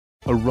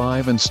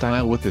Arrive in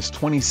style with this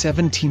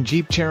 2017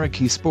 Jeep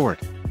Cherokee Sport.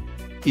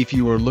 If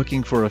you are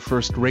looking for a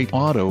first-rate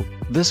auto,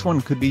 this one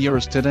could be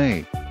yours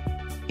today.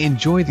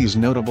 Enjoy these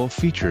notable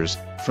features: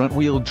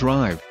 front-wheel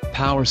drive,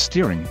 power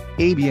steering,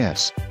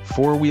 ABS,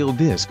 4-wheel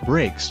disc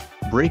brakes,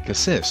 brake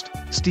assist,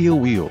 steel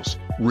wheels,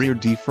 rear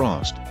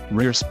defrost,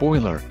 rear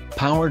spoiler,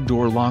 power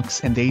door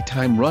locks and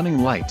daytime running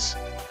lights.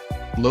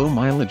 Low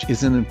mileage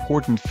is an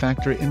important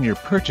factor in your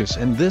purchase,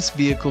 and this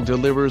vehicle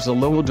delivers a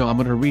low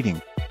odometer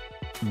reading.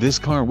 This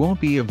car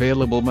won't be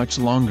available much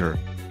longer.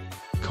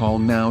 Call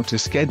now to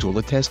schedule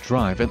a test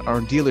drive at our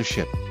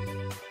dealership.